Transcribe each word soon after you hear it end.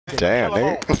Damn,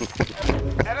 nigga.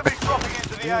 Enemy dropping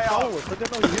into the AO. But they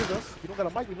know he hears us. You don't got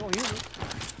a mic, you know he hears us.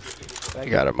 You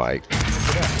got a mic.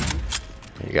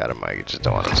 You got a mic, you just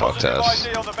don't want to talk to us.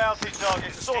 ID on the bounty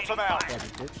target. Sort them out.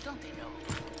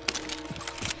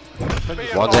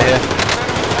 One's in here.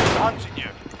 Hunting you.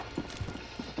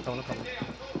 Coming.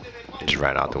 He just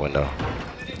ran out the window.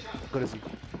 Good as he.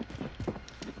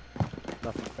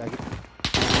 Nothing, faggot.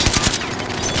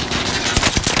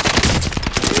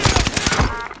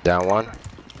 Down one.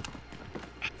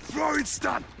 Throwing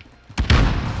stun.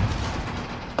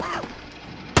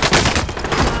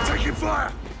 Taking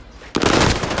fire.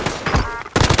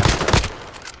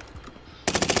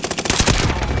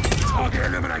 Target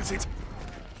eliminated.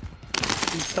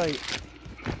 He's tight.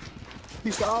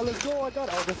 He's like, oh, let's go, I got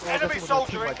it. Oh, Enemy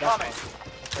soldier incoming.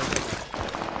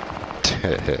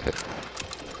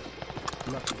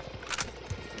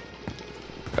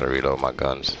 Gotta reload my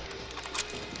guns.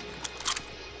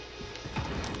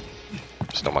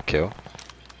 Still my kill.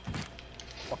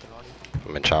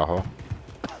 I'm in Chaho.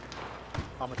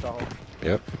 I'm in Chaho.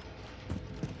 Yep.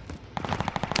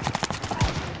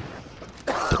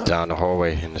 They're down the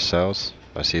hallway in the cells.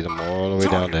 I see them all the way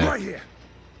down there. Right here.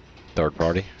 Third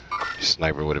party.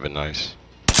 Sniper would have been nice.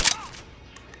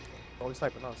 Oh, he's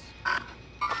sniping us.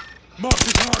 Mark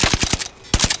the target.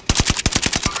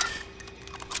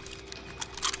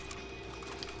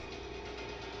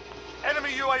 Enemy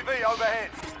UAV overhead.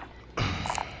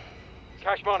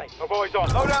 Cash money. My boy's on.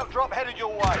 Loadout drop headed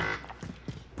your way.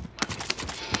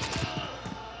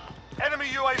 Enemy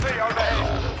UAV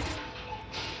overhead.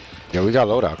 Yo, we got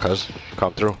loadout, cuz.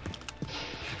 Come through.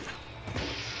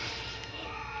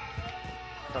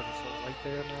 Right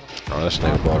there, man. Oh, this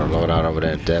nigga bought a loadout over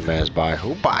there in Dead Man's Buy.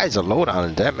 Who buys a loadout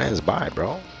in Dead Man's Buy,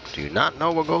 bro? Do you not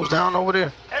know what goes down over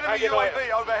there? Enemy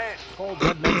UAV overhead. Call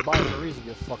dead man's body for a reason,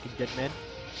 you fucking dead man.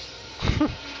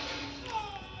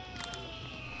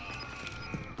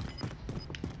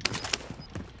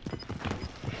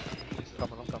 I'm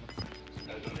coming.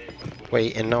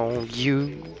 Waiting on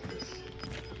you.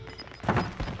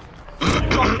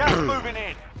 Got gas moving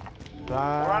in. We're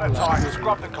out of time.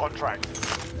 Scrub the contract.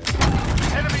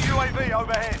 Enemy UAV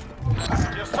overhead.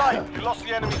 You're safe. You lost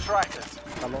the enemy trackers.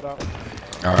 Loadout.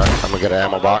 Alright, I'm gonna get an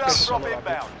ammo box. Loadout drop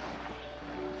inbound.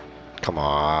 Come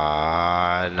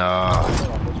on.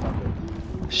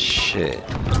 Shit.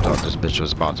 I thought this bitch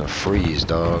was about to freeze,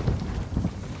 dog.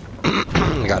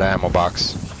 Got an ammo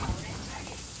box.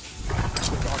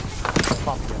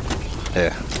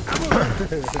 Yeah.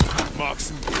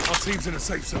 Marks. Our team's in a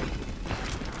safe zone.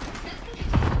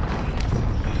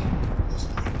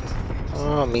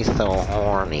 Oh, me so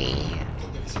horny.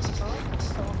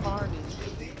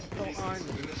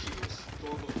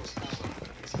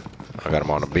 I got him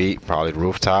on the beat, probably the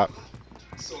rooftop.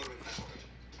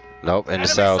 Nope, in the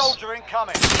cells. Soldier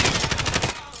incoming.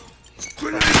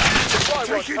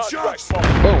 Taking shots.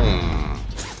 Boom.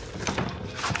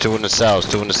 Two in the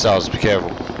cells, be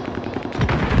careful.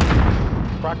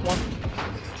 Crack one.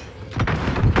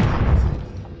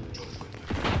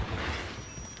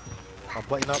 I'm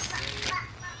plating up.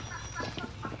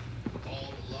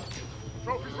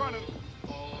 Trophy's running.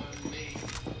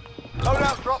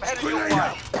 Loadout drop headed your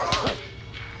way.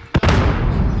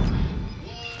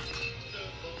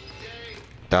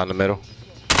 Down the middle.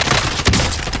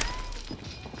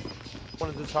 One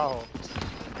in the tower.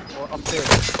 Or upstairs.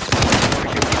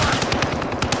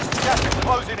 Gas is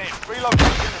closing in.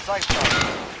 Relocating in the safe zone.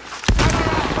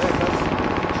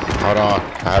 Hold on, I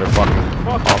had a fucking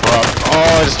bumper up.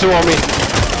 Oh, there's two on me.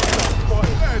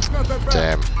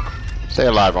 Damn. Stay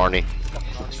alive, Arnie.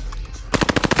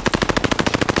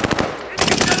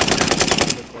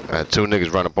 I had two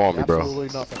niggas run up on me, bro. Absolutely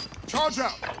nothing. Charge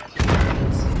out.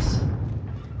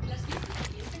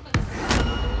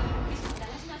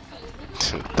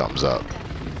 Thumbs up.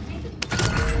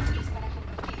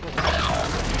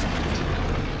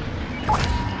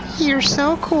 You're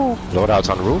so cool. Loadout's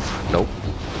on the roof? Nope.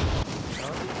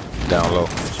 Down low.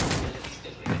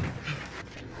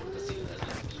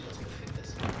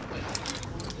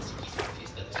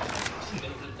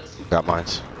 Got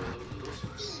mines.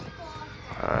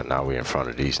 Alright, now we in front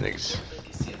of these niggas.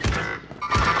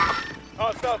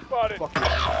 Hostile spotted.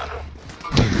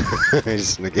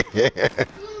 This nigga.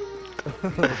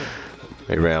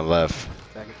 He ran left.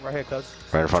 Right here, cuz.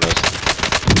 Right in front of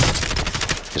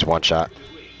us. Just one shot.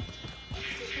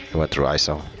 He went through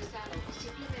ISO.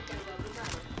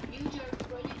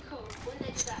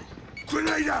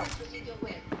 Grenade out.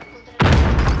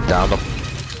 Down them.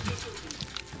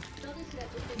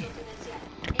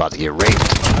 About to get raped.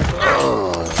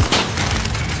 Oh.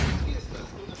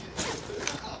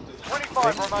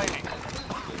 25 remaining.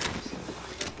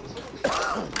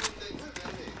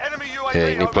 UAV Yeah,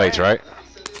 you need plates, overhead.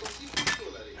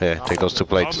 right? Here, take those 2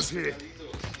 Armor's plates. here.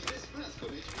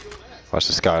 Watch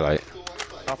the skylight.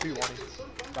 Off you, Warning.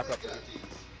 Back up.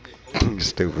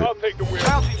 Stupid. I'll take the wheel.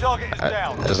 Bounty target is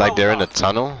down. It's like they're in the Well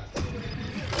tunnel.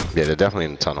 Yeah, they're definitely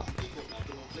in the tunnel.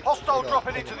 done. Hostile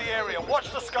dropping into the area.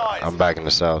 Watch the skies. I'm back in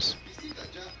the cells.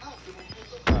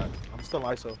 Alright, I'm still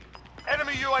ISO.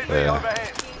 Enemy UAV Yeah.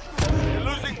 overhead. You're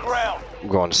losing ground. I'm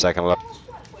going to second level.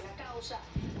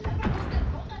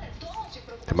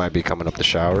 They might be coming up the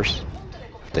showers.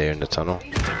 They're in the tunnel.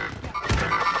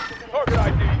 Target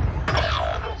ID.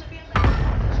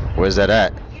 Where's that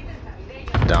at?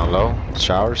 Down low?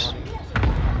 Showers?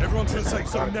 Everyone to the safe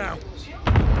zone now.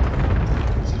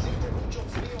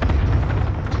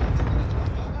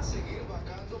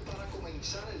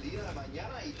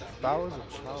 Bowers or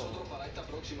Chow?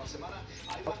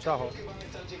 Up Chow.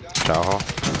 Chow hall?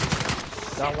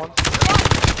 Down one.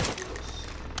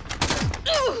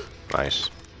 Nice.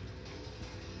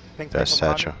 Pink That's from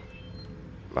behind Satchel.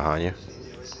 Behind you.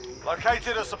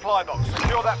 Located a supply box.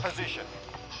 Secure that position.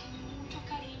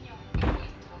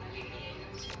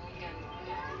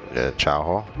 Yeah, Chow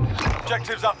hall.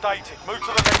 Objectives updated. Move to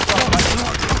the next zone.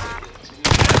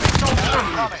 Enemy soldiers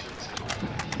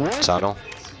incoming. Tunnel.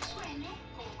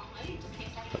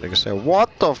 That nigga said, what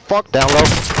the fuck? Down low.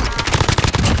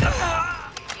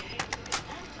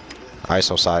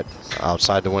 ISO side.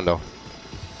 Outside the window.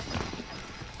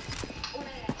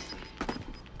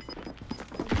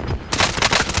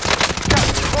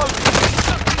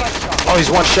 Oh, he's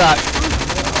one shot.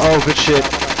 Oh, good shit.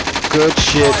 Good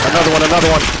shit. Another one, another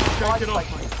one.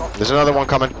 There's another one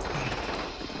coming.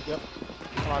 Yep.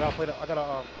 Alright, I'll play that. I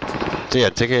gotta, So yeah,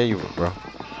 take care of you, bro.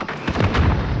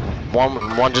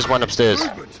 One just went upstairs.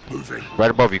 Movement. Moving.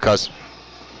 Right above you, cuz.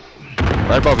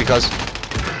 Right above you, cuz.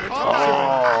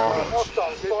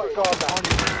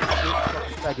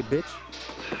 Faggot bitch.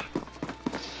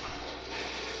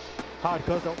 Hide,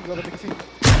 cuz. Don't go to the casino.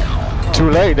 Too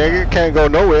late, nigga. Can't go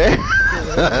nowhere.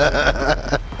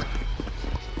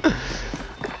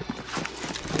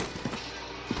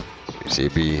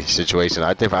 CB situation.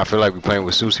 I feel like we're playing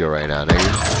with Susio right now,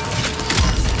 nigga.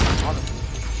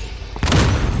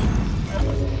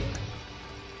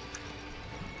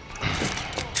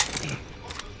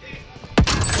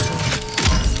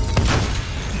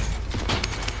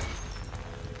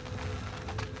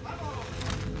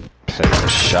 A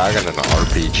shotgun and an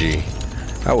RPG.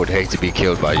 I would hate to be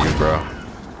killed by you, bro.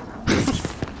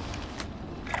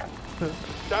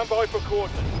 Stand by for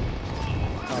coordinates.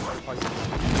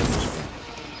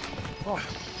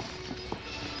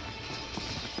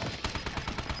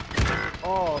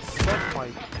 Oh, suck my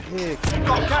dick.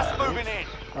 Got gas moving in.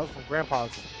 That was from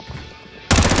Grandpa's.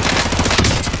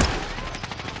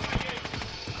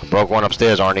 Broke one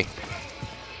upstairs, Arnie.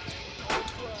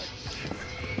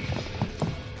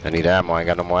 I need ammo. I ain't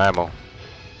got no more ammo.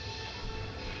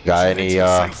 Got any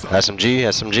SMG?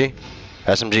 SMG?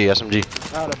 SMG, SMG.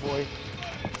 Atta boy.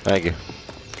 Thank you.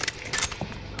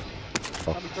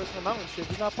 I be cursing him out and shit.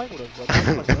 He's not playing with us,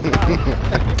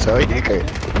 bro. So you could.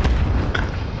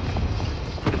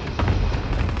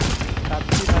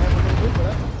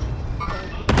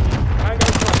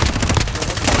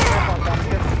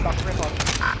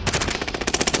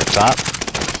 Top.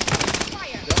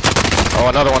 Oh,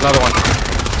 another one.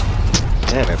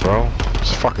 Damn it, bro.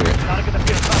 Just fucking it.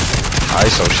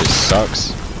 ISO shit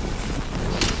sucks.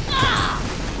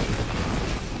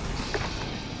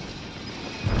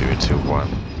 Three, two, one.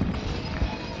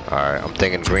 Alright, I'm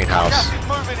thinking greenhouse. Gas is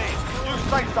moving in. New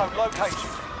safe zone location.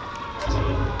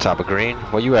 Top of green.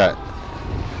 Where you at?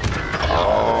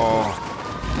 Oh.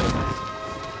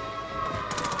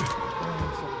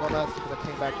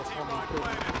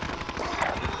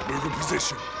 Move in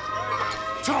position.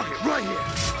 Target right here.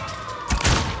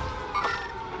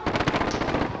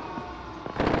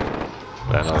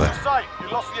 Another. Safe. You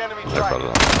lost the enemy Left track.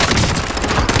 alone.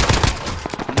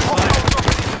 Hostile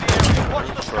dropping into the area. Watch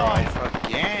the skies.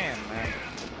 Again, man.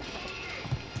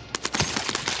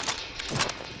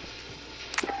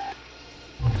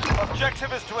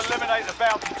 Objective is to eliminate the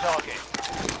bounty target.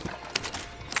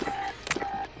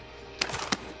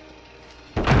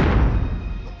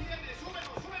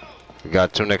 We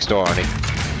got two next door, Arnie.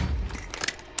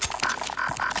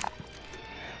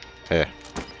 Here.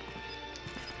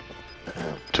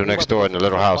 Two next door in the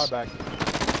little house.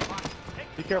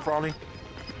 Be careful, Arnie.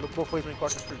 Look both ways when you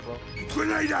cross the street, bro.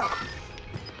 Grenade out.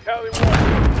 Cali 1.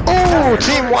 Oh,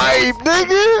 team wipe,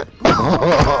 nigga!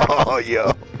 Oh,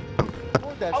 yo.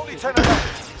 Only 10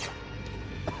 left.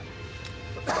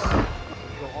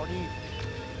 Arnie.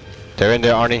 They're in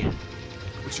there, Arnie.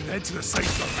 We should head to the safe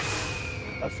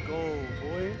zone. Let's go,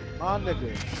 boy. My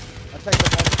nigga. I take the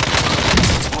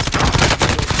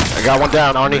I got one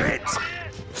down, Arnie.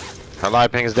 Her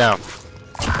live ping is down.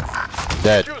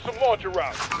 Dead. Shoot some launcher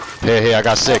rounds. Here, I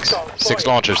got 6. 6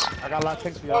 launchers. I got a lot of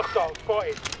things for y'all. Hostiles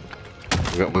spotted.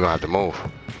 We're gonna have to move.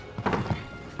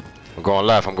 I'm going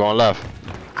left, Oh,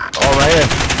 right here.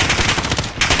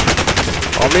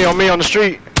 On me, on the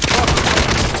street.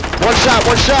 One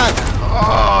shot.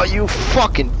 Oh, you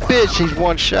fucking bitch. He's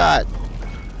one shot.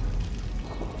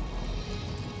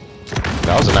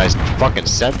 That was a nice fucking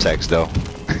Semtex, though.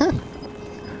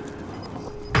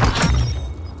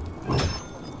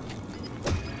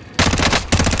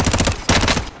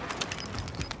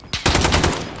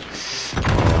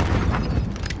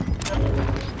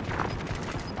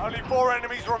 Only 4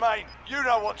 enemies remain. You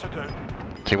know what to do.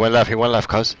 He went left,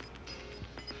 cuz.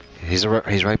 He's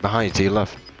right behind you, to your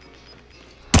left.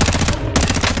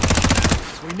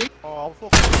 We need. Oh, I'm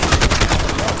fucking.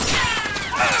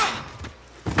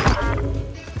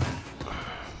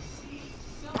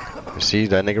 You see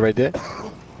that nigga right there?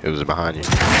 It was behind you.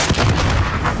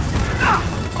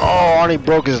 Oh, Arnie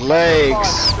broke his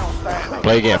legs.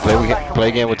 Play again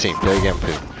with team. Play again.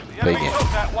 The enemy took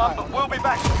that one, but we'll be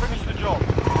back to finish the job.